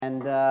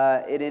And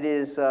it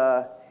is,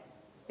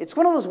 it's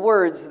one of those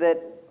words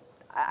that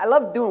I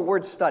love doing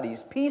word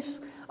studies.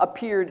 Peace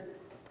appeared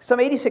some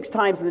 86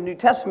 times in the New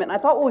Testament. And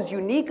I thought what was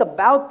unique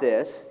about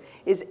this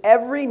is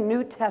every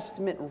New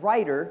Testament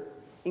writer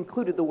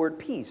included the word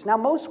peace. Now,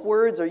 most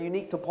words are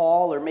unique to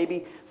Paul, or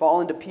maybe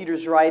fall into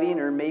Peter's writing,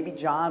 or maybe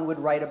John would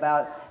write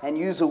about and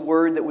use a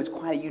word that was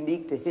quite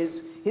unique to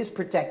his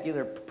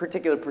particular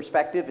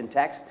perspective and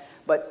text.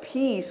 But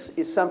peace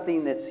is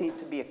something that seemed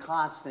to be a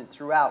constant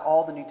throughout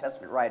all the New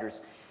Testament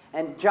writers.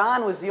 And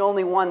John was the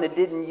only one that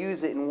didn't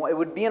use it. And it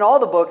would be in all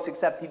the books,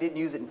 except he didn't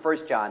use it in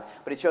 1 John.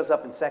 But it shows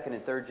up in 2nd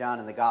and 3rd John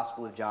and the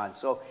Gospel of John.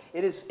 So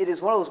it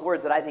is one of those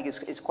words that I think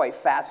is quite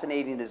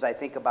fascinating as I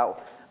think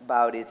about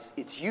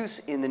its use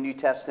in the New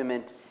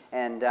Testament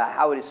and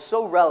how it is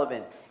so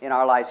relevant in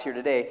our lives here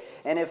today.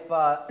 And if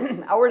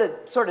I were to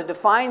sort of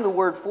define the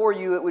word for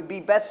you, it would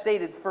be best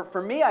stated,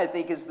 for me, I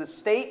think, is the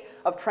state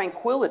of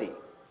tranquility.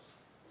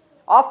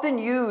 Often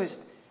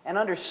used and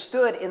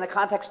understood in the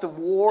context of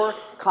war,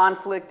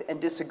 conflict,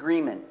 and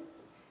disagreement.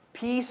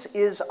 Peace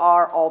is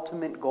our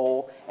ultimate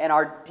goal and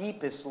our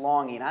deepest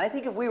longing. And I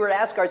think if we were to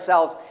ask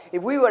ourselves,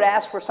 if we would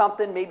ask for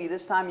something maybe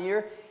this time of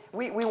year,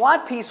 we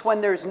want peace when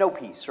there's no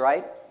peace,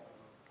 right?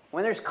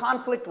 When there's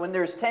conflict, when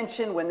there's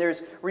tension, when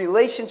there's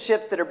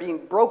relationships that are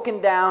being broken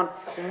down,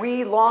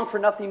 we long for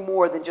nothing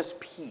more than just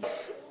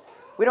peace.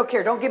 We don't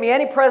care. Don't give me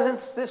any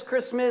presents this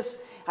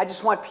Christmas. I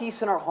just want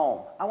peace in our home.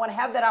 I want to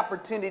have that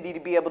opportunity to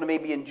be able to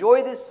maybe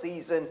enjoy this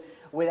season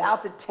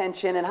without the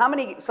tension. And how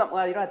many,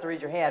 well, you don't have to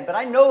raise your hand, but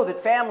I know that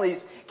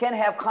families can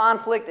have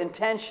conflict and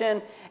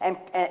tension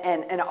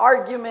and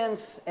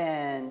arguments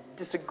and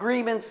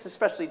disagreements,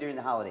 especially during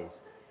the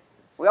holidays.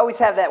 We always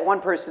have that one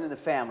person in the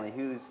family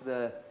who's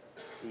the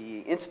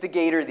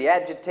instigator, the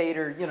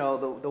agitator,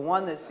 the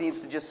one that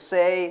seems to just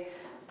say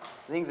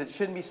things that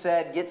shouldn't be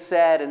said, get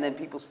said, and then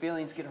people's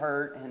feelings get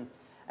hurt. And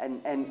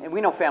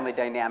we know family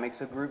dynamics.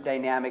 A group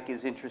dynamic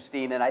is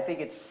interesting, and I think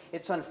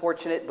it's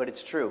unfortunate, but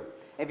it's true.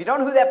 If you don't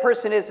know who that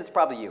person is, it's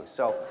probably you.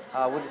 So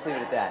we'll just leave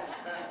it at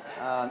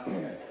that.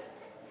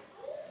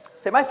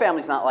 Say, my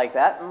family's not like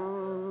that.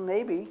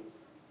 Maybe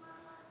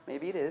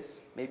it is.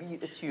 Maybe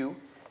it's you.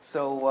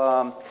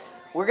 So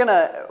we're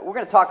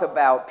gonna talk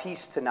about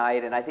peace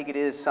tonight, and I think it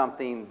is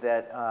something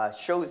that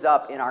shows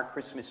up in our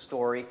Christmas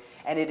story,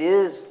 and it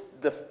is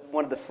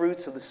one of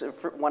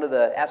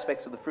the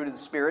aspects of the fruit of the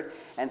Spirit,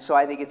 and so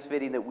I think it's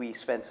fitting that we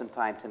spend some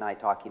time tonight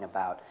talking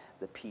about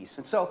the peace.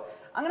 And so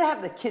I'm going to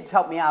have the kids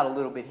help me out a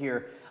little bit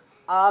here.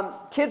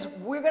 Kids,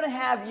 we're going to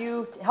have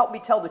you help me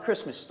tell the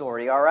Christmas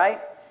story, all right?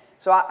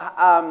 So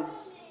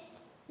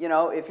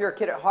if you're a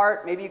kid at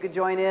heart, maybe you could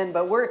join in,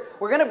 but we're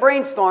going to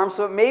brainstorm,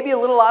 so it may be a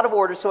little out of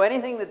order, so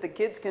anything that the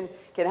kids can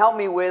help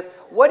me with.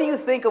 What do you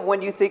think of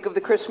when you think of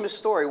the Christmas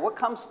story? What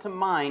comes to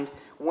mind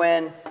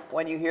when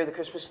you hear the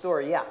Christmas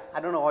story? Yeah,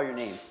 I don't know all your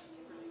names.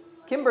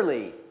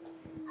 Kimberly.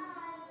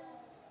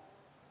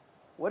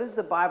 What does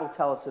the Bible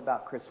tell us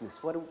about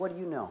Christmas? What do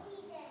you know?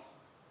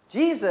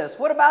 Jesus.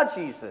 What about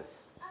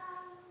Jesus?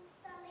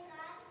 Son of God.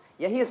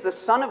 Yeah, he is the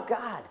Son of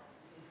God.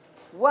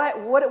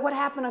 What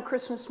happened on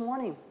Christmas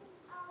morning?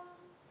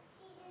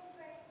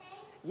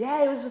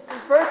 Yeah, it was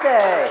his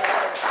birthday.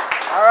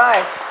 All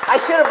right. I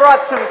should have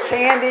brought some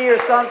candy or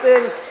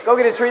something. Go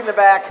get a treat in the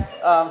back.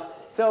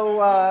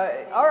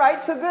 All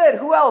right, so good.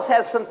 Who else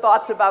has some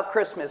thoughts about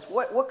Christmas?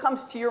 What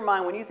comes to your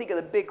mind when you think of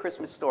the big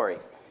Christmas story?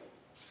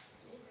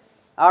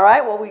 All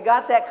right, well, we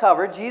got that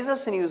covered.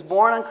 Jesus, and he was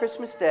born on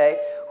Christmas Day.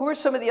 Who are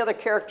some of the other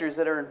characters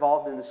that are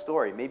involved in the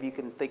story? Maybe you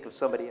can think of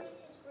somebody else.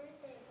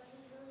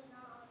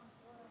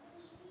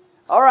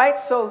 All right,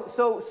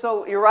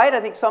 so you're right.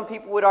 I think some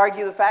people would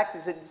argue the fact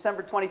is that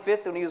December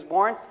 25th when he was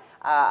born.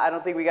 I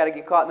don't think we got to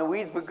get caught in the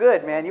weeds, but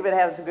good, man. You've been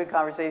having some good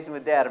conversation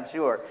with Dad, I'm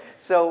sure.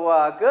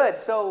 So good.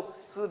 So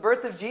the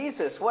birth of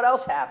Jesus. What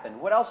else happened?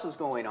 What else was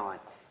going on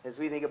as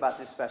we think about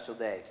this special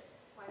day?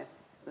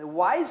 The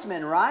wise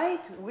men, right?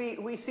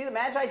 We see the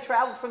Magi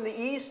traveled from the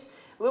east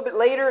a little bit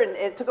later, and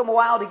it took them a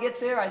while to get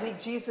there. I think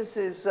Jesus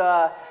is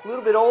a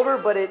little bit older,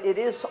 but it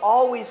is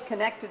always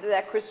connected to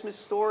that Christmas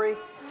story.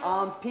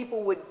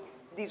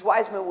 These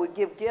wise men would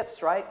give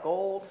gifts, right?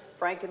 Gold,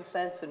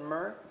 frankincense, and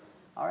myrrh.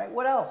 All right,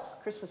 what else?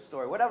 Christmas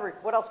story.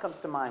 What else comes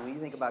to mind when you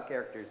think about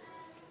characters?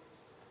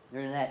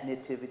 They're in that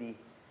nativity.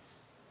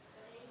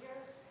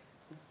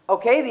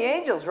 Okay, the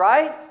angels,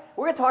 right?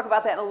 We're going to talk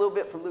about that in a little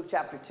bit from Luke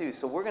chapter 2.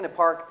 So we're going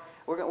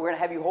to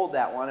have you hold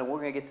that one, and we're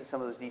going to get to some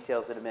of those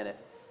details in a minute.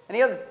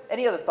 Any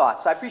other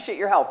thoughts? I appreciate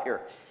your help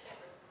here.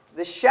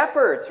 The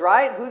shepherds,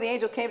 right? Who the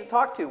angel came to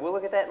talk to. We'll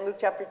look at that in Luke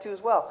chapter 2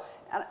 as well.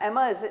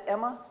 Emma, is it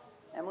Emma?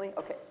 Emily?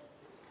 Okay.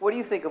 What do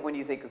you think of when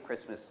you think of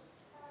Christmas?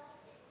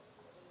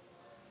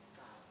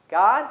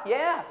 God?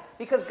 Yeah,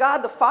 because God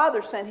the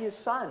Father sent his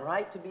Son,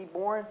 right, to be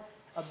born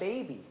a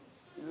baby.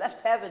 He left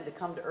heaven to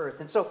come to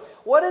earth. And so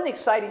what an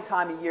exciting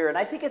time of year. And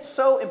I think it's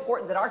so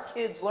important that our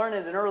kids learn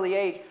at an early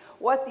age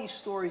what these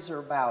stories are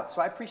about.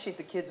 So I appreciate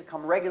the kids that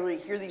come regularly,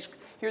 hear these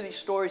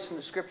stories from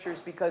the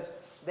Scriptures, because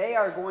they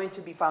are going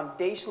to be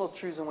foundational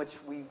truths in which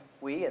we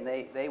and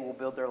they will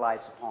build their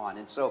lives upon.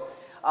 And so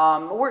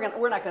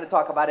We're not going to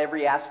talk about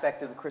every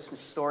aspect of the Christmas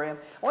story. I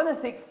want to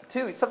think,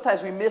 too,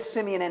 sometimes we miss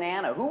Simeon and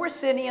Anna. Who were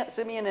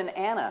Simeon and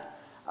Anna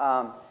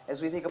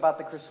as we think about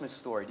the Christmas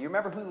story? Do you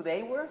remember who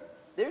they were?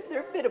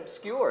 They're a bit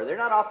obscure. They're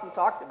not often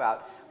talked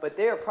about, but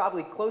they are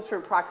probably closer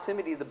in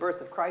proximity to the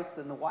birth of Christ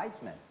than the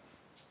wise men.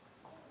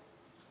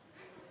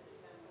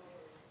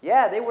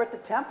 Yeah, they were at the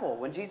temple.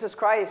 When Jesus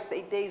Christ,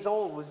 8 days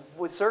old,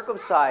 was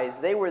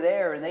circumcised, they were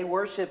there, and they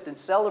worshiped and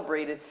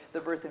celebrated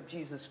the birth of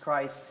Jesus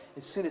Christ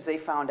as soon as they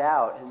found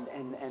out.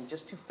 And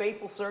just two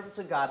faithful servants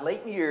of God,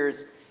 late in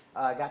years,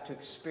 got to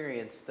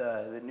experience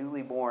the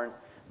newly born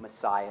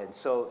Messiah. And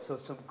so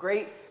some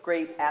great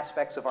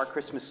aspects of our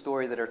Christmas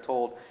story that are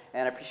told,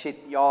 and I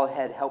appreciate y'all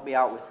had helped me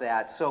out with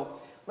that.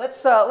 So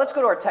let's go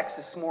to our text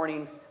this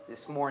morning.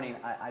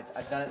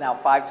 I've done it now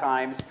 5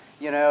 times.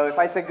 If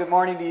I say good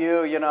morning to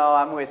you,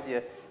 I'm with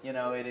you.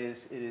 It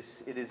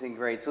is in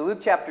great. So Luke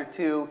chapter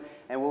 2,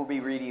 and we'll be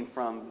reading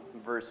from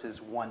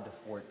verses 1 to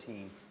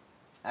 14.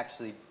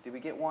 Actually, did we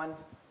get 1?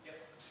 Yep.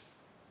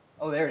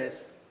 Oh, there it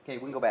is. Okay,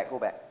 we can go back.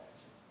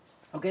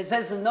 Okay, it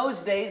says, in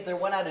those days there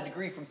went out a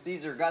decree from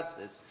Caesar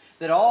Augustus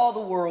that all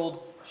the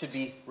world should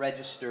be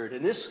registered.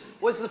 And this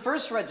was the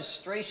first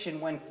registration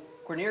when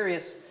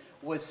Quirinius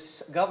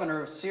was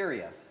governor of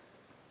Syria.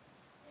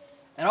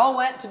 And all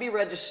went to be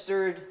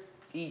registered,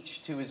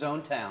 each to his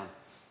own town.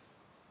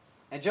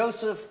 And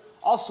Joseph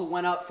also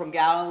went up from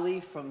Galilee,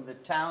 from the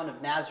town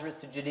of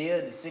Nazareth to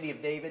Judea, the city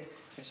of David,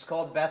 which is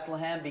called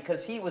Bethlehem,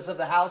 because he was of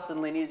the house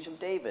and lineage of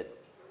David,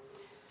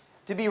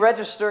 to be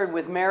registered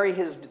with Mary,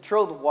 his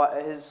betrothed,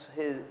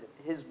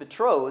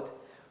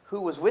 who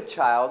was with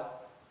child.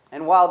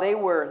 And while they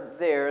were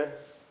there,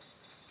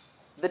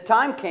 the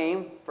time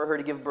came for her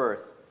to give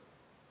birth.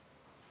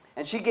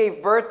 And she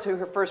gave birth to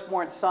her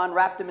firstborn son,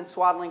 wrapped him in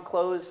swaddling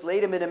clothes,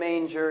 laid him in a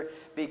manger,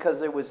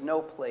 because there was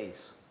no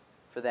place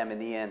for them in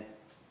the inn.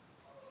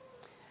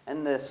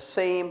 In the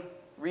same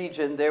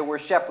region there were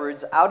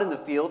shepherds out in the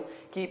field,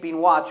 keeping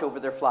watch over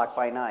their flock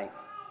by night.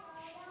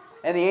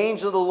 And the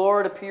angel of the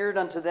Lord appeared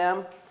unto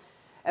them,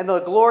 and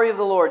the glory of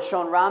the Lord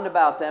shone round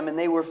about them, and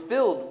they were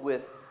filled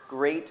with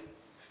great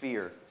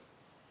fear.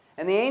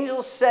 And the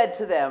angel said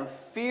to them,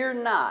 Fear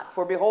not,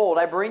 for behold,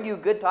 I bring you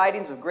good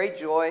tidings of great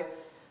joy,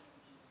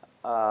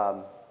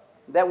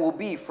 that will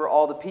be for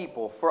all the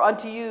people. For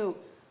unto you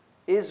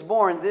is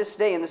born this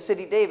day in the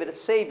city of David a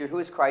Savior, who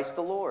is Christ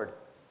the Lord.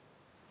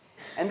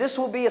 And this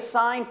will be a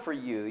sign for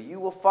you. You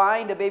will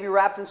find a baby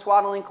wrapped in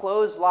swaddling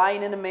clothes,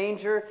 lying in a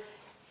manger.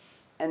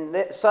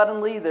 And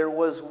suddenly there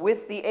was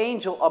with the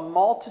angel a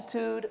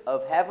multitude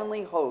of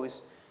heavenly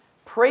hosts,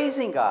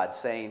 praising God,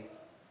 saying,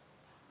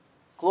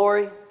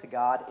 Glory to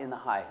God in the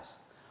highest.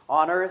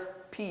 On earth,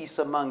 peace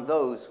among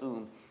those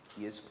whom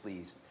he is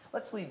pleased.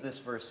 Let's leave this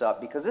verse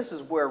up, because this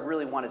is where I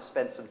really want to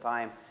spend some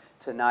time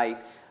tonight.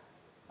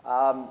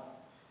 The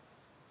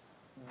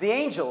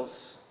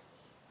angels,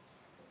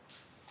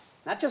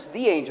 not just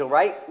the angel,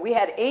 right? We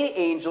had an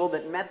angel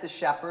that met the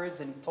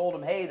shepherds and told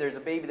them, hey, there's a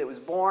baby that was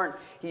born.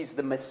 He's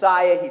the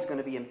Messiah. He's going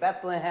to be in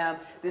Bethlehem.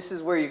 This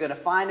is where you're going to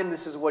find him.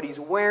 This is what he's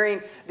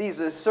wearing. These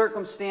are the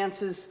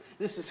circumstances.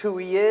 This is who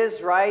he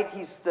is, right?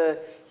 He's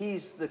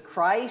the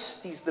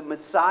Christ. He's the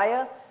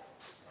Messiah.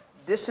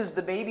 This is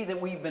the baby that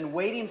we've been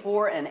waiting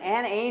for. And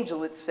an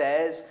angel, it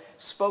says,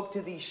 spoke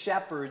to these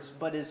shepherds.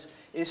 But as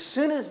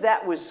soon as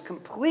that was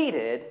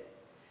completed,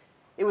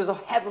 it was a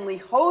heavenly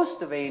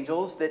host of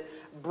angels that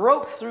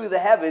broke through the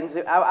heavens.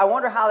 I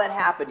wonder how that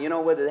happened.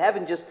 Whether the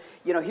heaven just,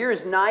 here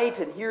is night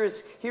and here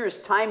is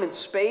time and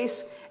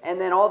space. And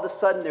then all of a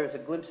sudden there's a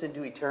glimpse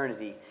into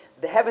eternity.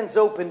 The heavens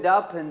opened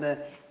up, and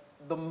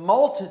the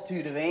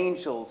multitude of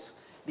angels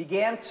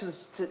began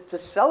to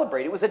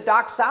celebrate. It was a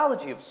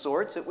doxology of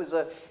sorts. It was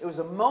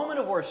a moment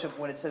of worship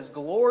when it says,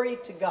 Glory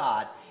to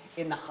God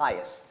in the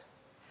highest.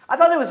 I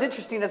thought it was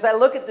interesting as I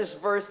look at this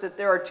verse that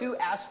there are 2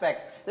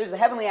 aspects. There's a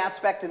heavenly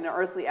aspect and an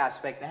earthly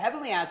aspect. The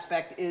heavenly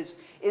aspect is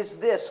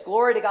this,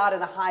 glory to God in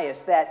the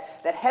highest,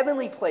 that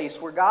heavenly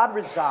place where God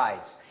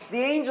resides. The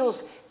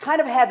angels kind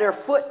of had their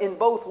foot in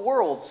both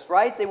worlds,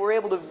 right? They were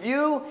able to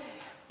view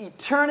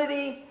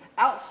eternity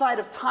outside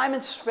of time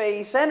and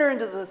space, enter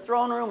into the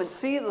throne room and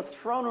see the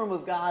throne room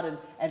of God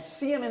and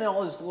see him in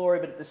all his glory,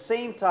 but at the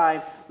same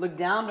time look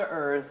down to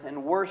earth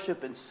and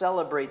worship and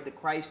celebrate the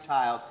Christ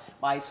child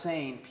by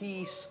saying,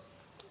 peace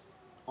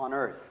on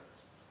earth.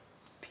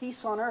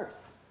 Peace on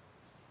earth.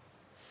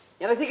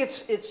 And I think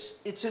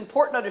it's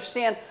important to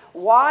understand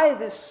why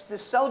this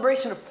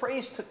celebration of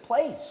praise took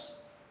place.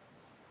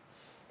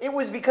 It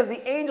was because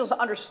the angels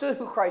understood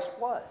who Christ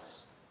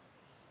was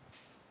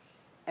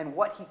and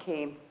what he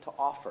came to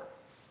offer.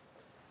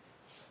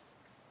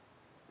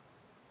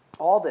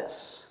 All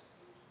this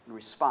in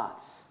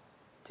response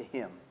to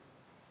him.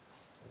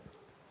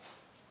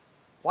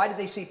 Why did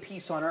they say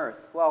peace on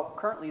earth? Well,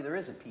 currently there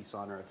isn't peace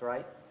on earth,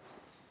 right?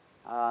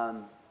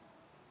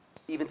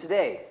 Even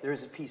today, there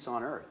isn't peace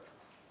on earth.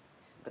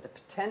 But the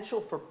potential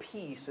for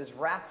peace is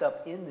wrapped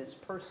up in this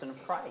person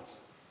of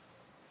Christ.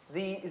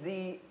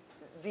 The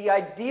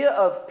idea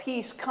of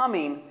peace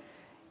coming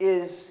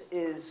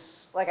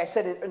is like I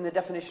said in the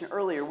definition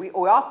earlier, we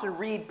often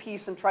read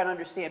peace and try to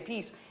understand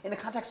peace in the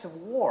context of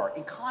war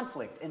and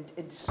conflict and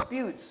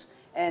disputes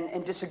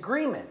and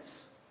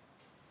disagreements.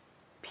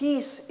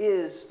 Peace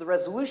is the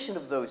resolution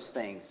of those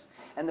things,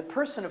 and the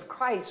person of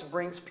Christ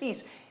brings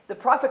peace. The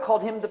prophet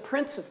called him the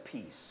Prince of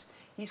Peace.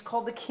 He's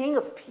called the King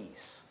of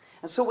Peace.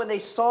 And so when they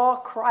saw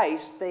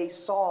Christ, they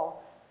saw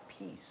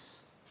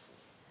peace.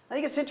 I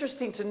think it's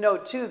interesting to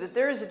note, too, that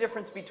there is a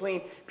difference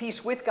between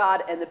peace with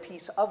God and the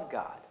peace of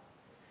God.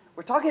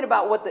 We're talking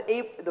about what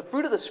the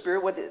fruit of the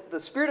Spirit, what the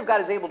Spirit of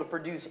God is able to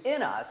produce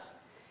in us,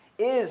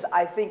 is,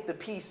 I think, the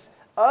peace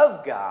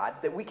of God,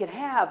 that we can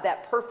have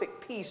that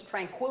perfect peace,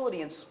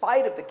 tranquility, in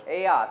spite of the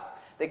chaos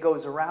that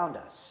goes around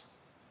us.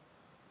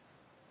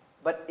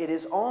 But it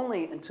is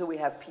only until we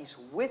have peace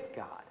with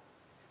God,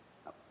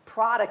 a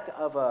product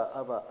of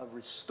a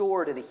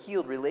restored and a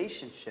healed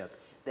relationship,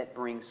 that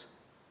brings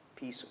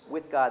peace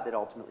with God, that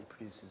ultimately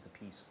produces the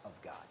peace of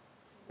God.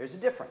 There's a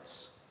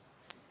difference.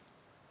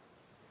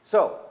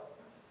 So,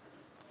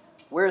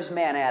 where's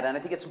man at? And I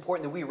think it's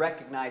important that we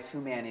recognize who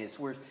man is.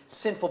 We're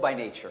sinful by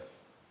nature.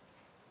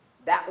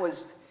 That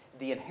was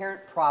the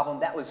inherent problem.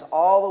 That was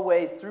all the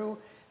way through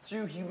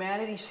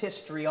humanity's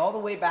history, all the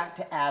way back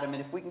to Adam.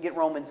 And if we can get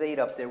Romans 8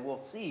 up there, we'll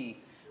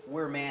see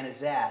where man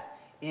is at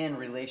in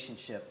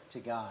relationship to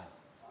God.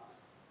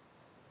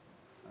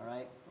 All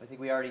right? I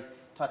think we already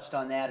touched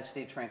on that, a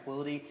state of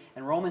tranquility.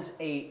 In Romans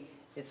 8,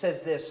 it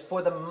says this: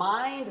 "For the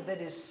mind that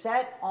is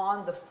set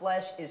on the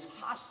flesh is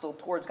hostile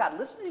towards God."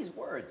 Listen to these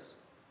words.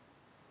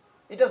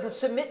 It doesn't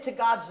submit to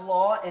God's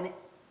law, and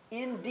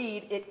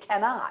indeed it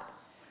cannot.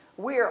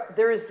 Where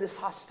there is this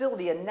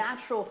hostility, a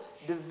natural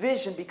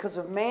division because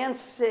of man's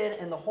sin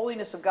and the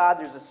holiness of God,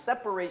 there's a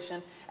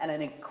separation and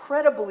an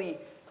incredibly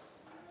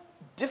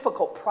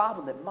difficult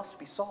problem that must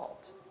be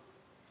solved.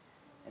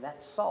 And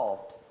that's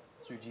solved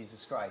through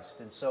Jesus Christ.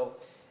 And so,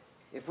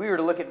 if we were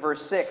to look at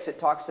verse 6, it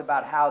talks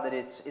about how that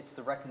it's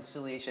the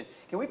reconciliation.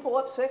 Can we pull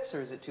up 6,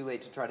 or is it too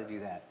late to try to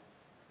do that?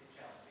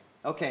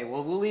 Okay,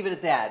 well, we'll leave it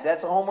at that.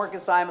 That's a homework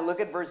assignment.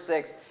 Look at verse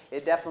 6.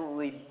 It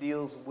definitely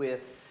deals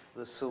with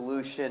the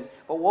solution.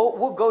 But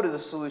we'll go to the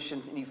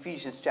solution in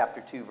Ephesians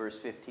chapter 2, verse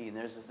 15.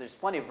 There's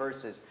plenty of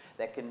verses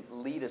that can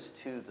lead us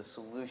to the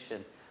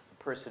solution,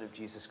 the person of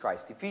Jesus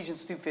Christ.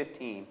 Ephesians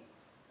 2:15.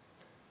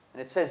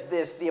 And it says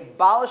this: "The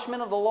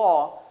abolishment of the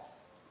law,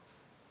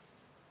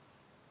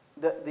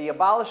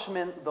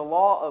 the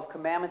law of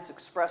commandments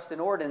expressed in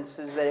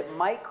ordinances, that it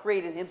might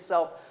create in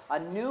himself a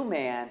new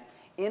man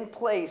in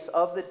place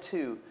of the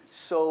two,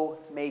 so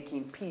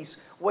making peace."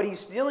 What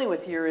he's dealing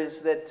with here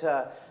is that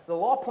the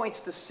law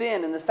points to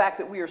sin, and the fact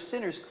that we are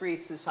sinners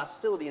creates this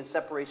hostility and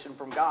separation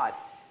from God.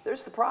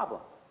 There's the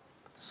problem.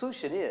 But the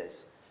solution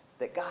is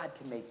that God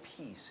can make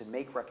peace and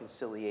make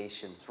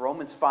reconciliations.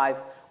 Romans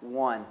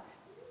 5:1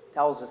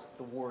 tells us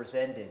the war is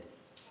ended.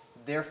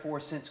 "Therefore,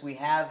 since we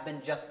have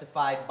been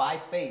justified by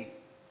faith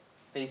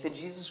in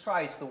Jesus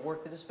Christ, the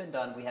work that has been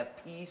done, we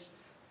have peace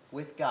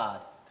with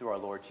God through our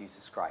Lord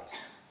Jesus Christ."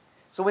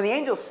 So when the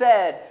angel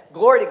said,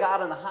 "Glory to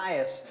God on the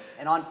highest,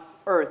 and on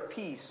earth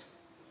peace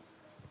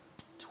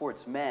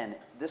towards men,"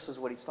 this is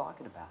what he's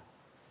talking about.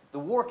 The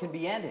war can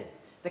be ended.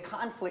 The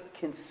conflict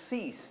can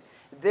cease.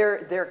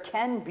 There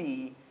can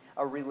be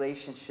a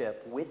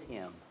relationship with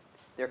him.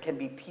 There can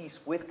be peace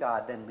with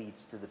God, then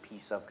leads to the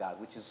peace of God,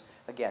 which is,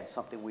 again,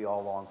 something we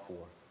all long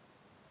for.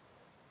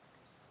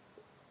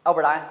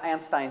 Albert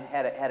Einstein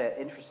had an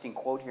interesting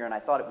quote here, and I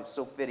thought it was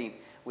so fitting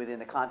within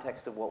the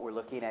context of what we're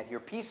looking at here.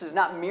 Peace is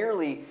not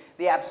merely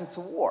the absence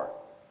of war,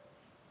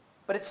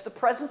 but it's the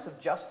presence of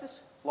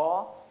justice,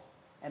 law,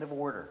 and of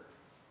order.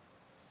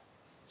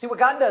 See, what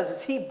God does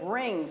is he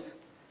brings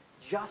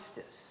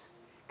justice.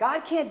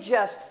 God can't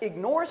just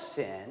ignore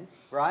sin,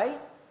 right,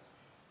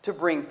 to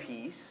bring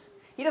peace.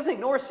 He doesn't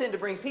ignore sin to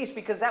bring peace,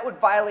 because that would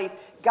violate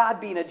God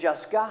being a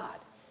just God.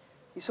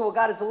 You say, well,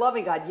 God is a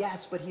loving God.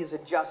 Yes, but he is a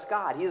just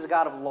God. He is a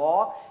God of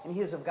law, and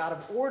he is a God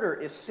of order.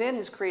 If sin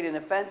has created an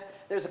offense,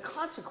 there's a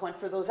consequence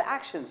for those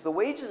actions. The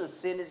wages of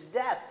sin is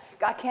death.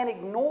 God can't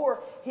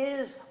ignore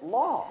his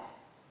law.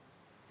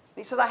 And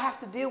he says, I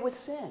have to deal with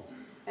sin.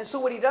 And so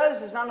what he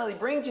does is not only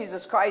bring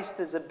Jesus Christ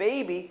as a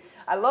baby.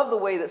 I love the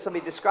way that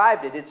somebody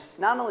described it. It's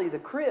not only the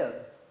crib,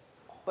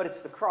 but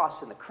it's the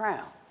cross and the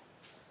crown.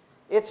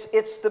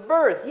 It's the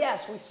birth.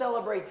 Yes, we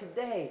celebrate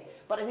today.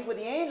 But I think what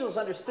the angels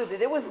understood,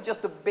 that it wasn't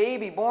just a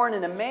baby born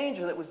in a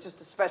manger that was just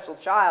a special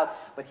child,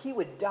 but he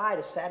would die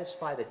to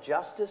satisfy the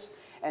justice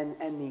and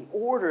the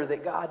order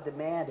that God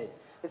demanded.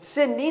 That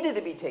sin needed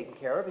to be taken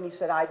care of, and he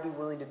said, I'd be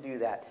willing to do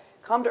that.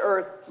 Come to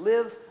earth,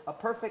 live a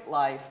perfect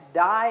life,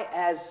 die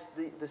as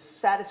the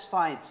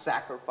satisfying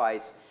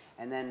sacrifice,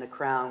 and then the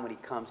crown when he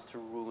comes to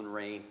rule and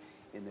reign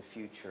in the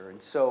future.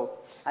 And so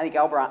I think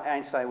Albert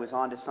Einstein was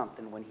onto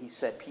something when he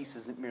said peace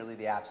isn't merely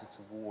the absence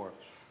of war,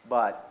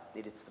 but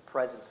it's the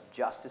presence of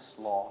justice,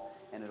 law,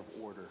 and of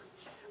order.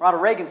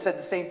 Ronald Reagan said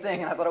the same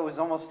thing, and I thought it was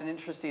almost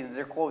interesting that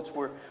their quotes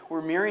were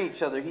mirroring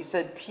each other. He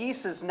said,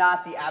 peace is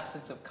not the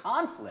absence of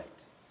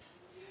conflict,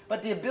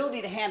 but the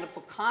ability to handle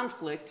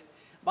conflict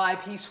by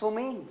peaceful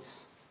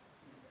means.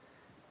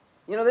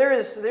 You know,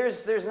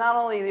 there's not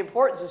only the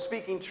importance of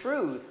speaking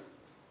truth,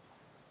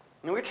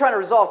 and we're trying to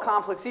resolve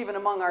conflicts even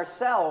among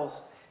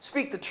ourselves.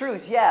 Speak the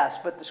truth, yes,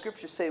 but the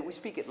scriptures say we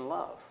speak it in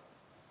love.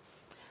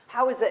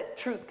 How is that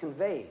truth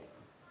conveyed?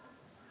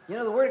 You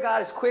know, the Word of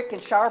God is quick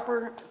and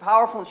sharper,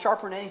 powerful and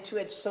sharper than any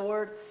two-edged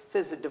sword. It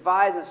says it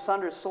divides and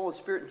sunders soul and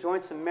spirit and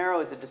joints and marrow,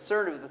 is a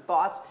discerner of the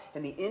thoughts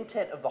and the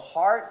intent of the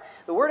heart.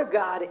 The Word of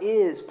God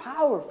is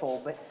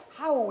powerful, but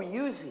how are we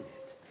using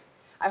it?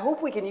 I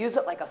hope we can use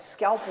it like a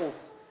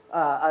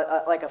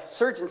like a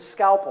surgeon's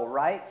scalpel,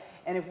 right?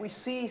 And if we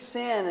see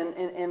sin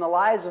in the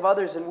lives of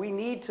others and we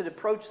need to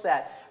approach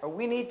that, or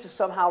we need to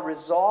somehow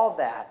resolve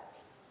that,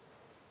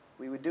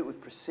 we would do it with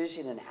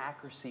precision and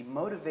accuracy,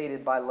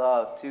 motivated by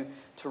love to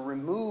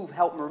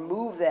help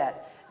remove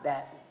that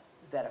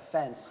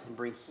offense and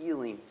bring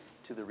healing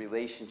to the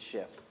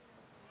relationship.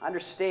 I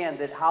understand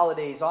that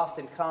holidays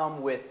often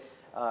come with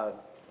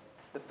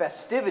the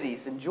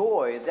festivities and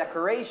joy,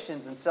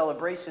 decorations and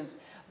celebrations,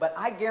 but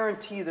I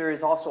guarantee there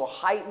is also a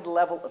heightened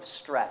level of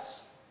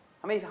stress.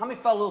 How many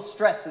felt a little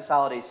stressed this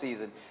holiday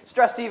season?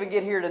 Stressed to even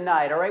get here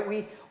tonight, all right?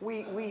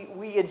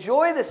 We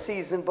enjoy the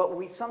season, but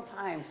we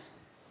sometimes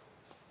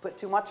put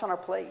too much on our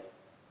plate.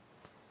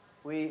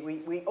 We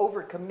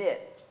overcommit.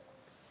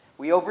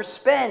 We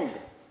overspend.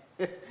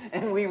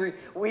 And we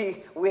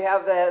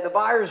have the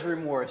buyer's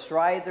remorse,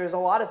 right? There's a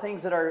lot of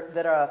things that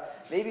are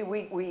maybe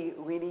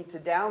we need to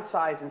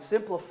downsize and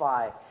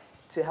simplify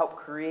to help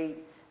create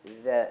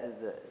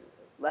the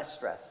less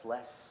stress,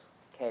 less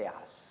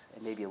chaos,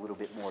 and maybe a little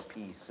bit more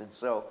peace. And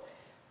so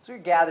as we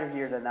gather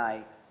here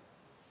tonight,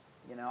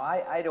 you know,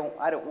 I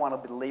don't want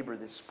to belabor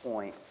this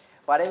point,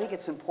 but I think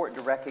it's important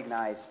to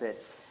recognize that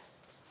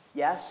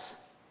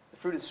yes, the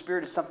fruit of the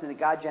Spirit is something that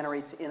God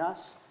generates in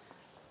us.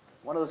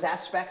 One of those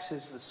aspects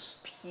is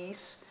this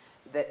peace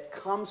that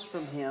comes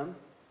from Him.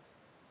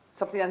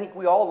 Something I think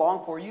we all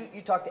long for. You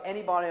talk to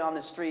anybody on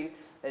the street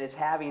that is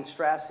having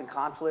stress and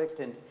conflict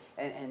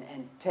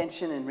and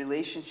tension in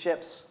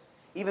relationships,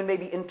 even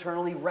maybe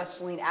internally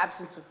wrestling,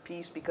 absence of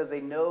peace because they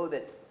know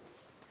that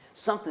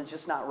something's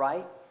just not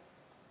right.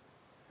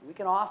 We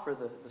can offer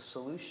the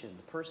solution,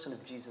 the person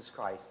of Jesus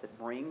Christ that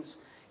brings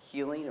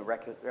healing and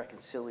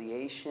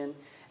reconciliation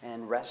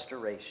and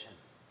restoration.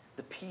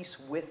 The peace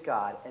with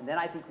God. And then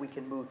I think we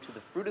can move to the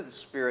fruit of the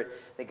Spirit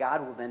that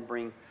God will then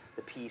bring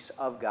the peace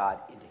of God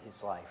into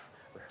his life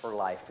or her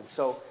life. And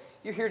so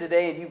you're here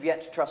today and you've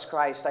yet to trust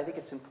Christ. I think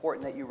it's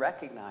important that you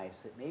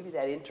recognize that maybe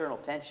that internal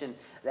tension,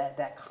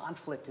 that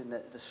conflict and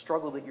the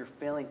struggle that you're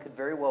feeling could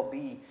very well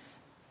be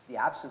the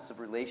absence of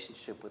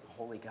relationship with the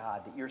Holy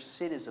God, that your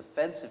sin is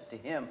offensive to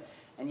Him,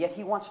 and yet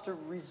He wants to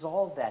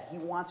resolve that. He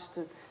wants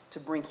to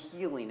bring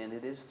healing, and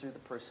it is through the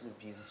person of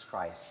Jesus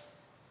Christ.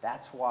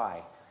 That's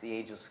why the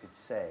angels could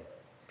say,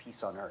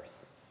 peace on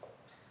earth.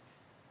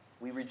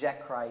 We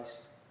reject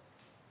Christ,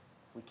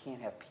 we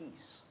can't have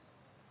peace.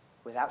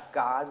 Without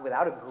God,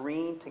 without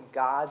agreeing to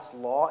God's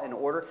law and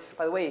order.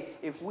 By the way,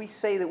 if we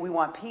say that we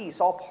want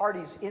peace, all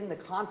parties in the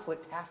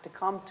conflict have to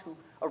come to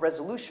a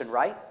resolution,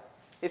 right?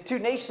 If two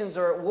nations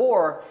are at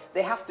war,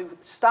 they have to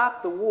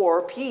stop the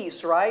war,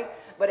 peace, right?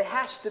 But it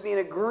has to be an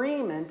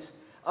agreement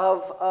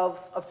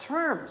of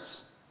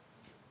terms.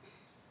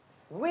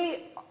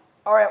 We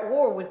are at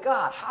war with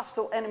God,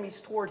 hostile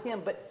enemies toward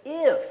Him. But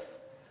if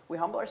we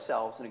humble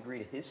ourselves and agree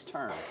to His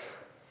terms,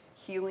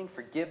 healing,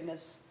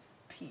 forgiveness,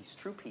 peace,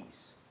 true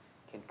peace,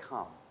 can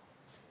come.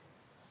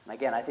 And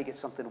again, I think it's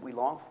something that we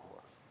long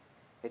for.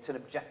 It's an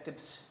objective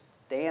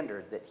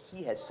standard that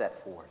He has set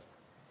forth.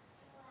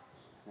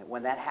 And that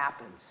when that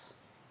happens,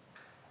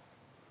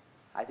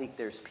 I think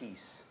there's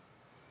peace.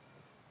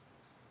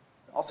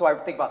 Also, I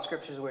think about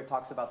scriptures where it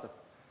talks about the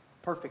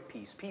perfect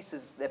peace.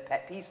 Peace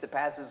that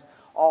passes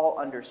all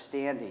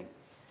understanding.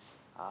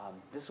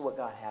 This is what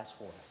God has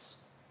for us.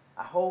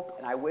 I hope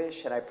and I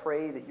wish and I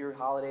pray that your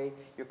holiday,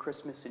 your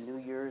Christmas and New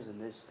Year's,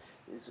 and this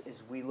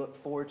as we look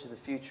forward to the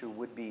future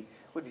would be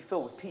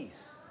filled with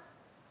peace.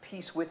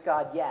 Peace with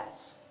God,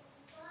 yes,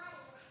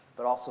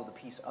 but also the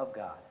peace of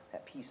God,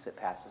 that peace that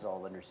passes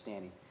all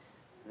understanding,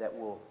 that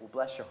will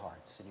bless your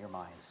hearts and your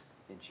minds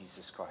in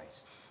Jesus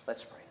Christ.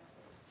 Let's pray.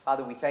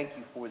 Father, we thank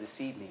you for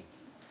this evening.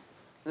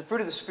 The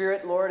fruit of the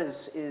Spirit, Lord,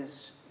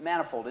 is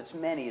manifold. It's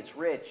many. It's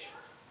rich.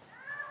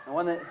 And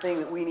one thing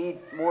that we need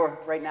more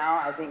right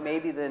now, I think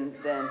maybe than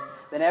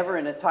ever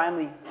in a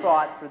timely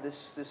thought for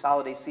this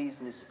holiday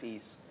season is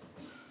peace.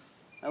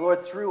 And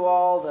Lord, through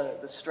all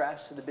the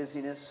stress and the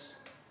busyness,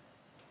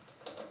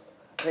 I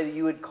pray that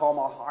you would calm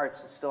our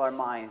hearts and still our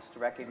minds to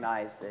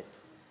recognize that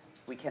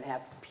we can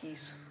have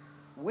peace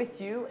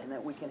with you and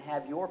that we can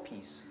have your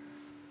peace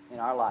in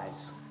our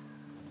lives.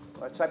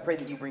 Lord, so I pray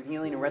that you bring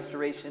healing and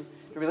restoration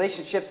to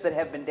relationships that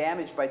have been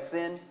damaged by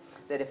sin,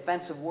 that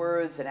offensive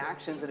words and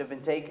actions that have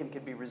been taken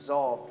can be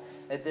resolved,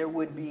 that there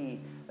would be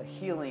a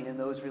healing in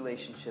those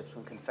relationships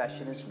when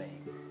confession is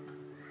made.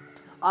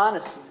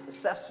 Honest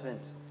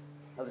assessment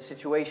of the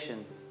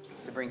situation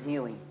to bring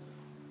healing.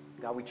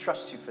 God, we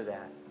trust you for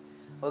that.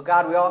 Well,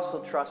 God, we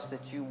also trust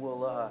that you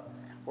will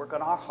work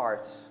on our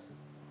hearts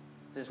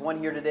There's one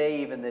here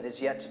today even that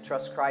is yet to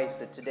trust Christ,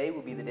 that today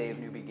will be the day of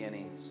new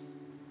beginnings.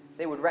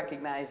 They would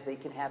recognize they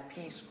can have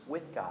peace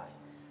with God.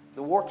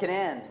 The war can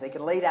end. They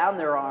can lay down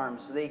their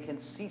arms. They can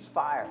cease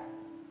fire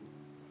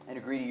and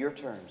agree to your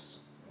terms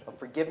of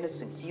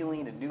forgiveness and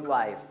healing and new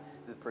life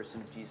through the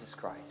person of Jesus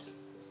Christ.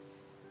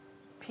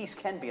 Peace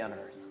can be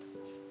unearthed.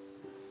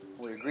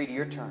 We agree to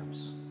your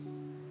terms,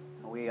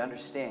 and we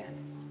understand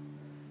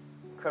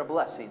incredible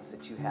blessings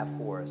that you have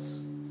for us,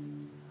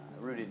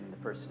 rooted in the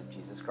person of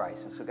Jesus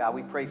Christ. And so, God,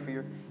 we pray for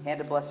your hand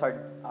to bless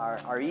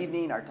our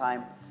evening, our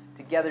time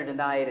together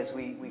tonight as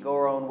we go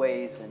our own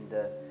ways, and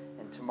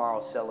tomorrow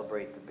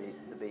celebrate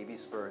the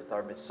baby's birth,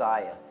 our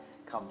Messiah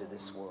come to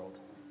this world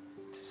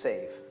to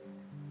save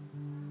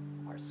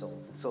our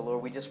souls. And so,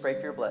 Lord, we just pray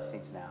for your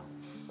blessings now.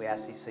 We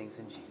ask these things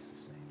in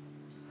Jesus' name.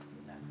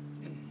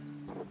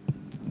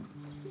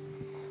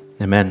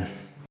 Amen. Amen.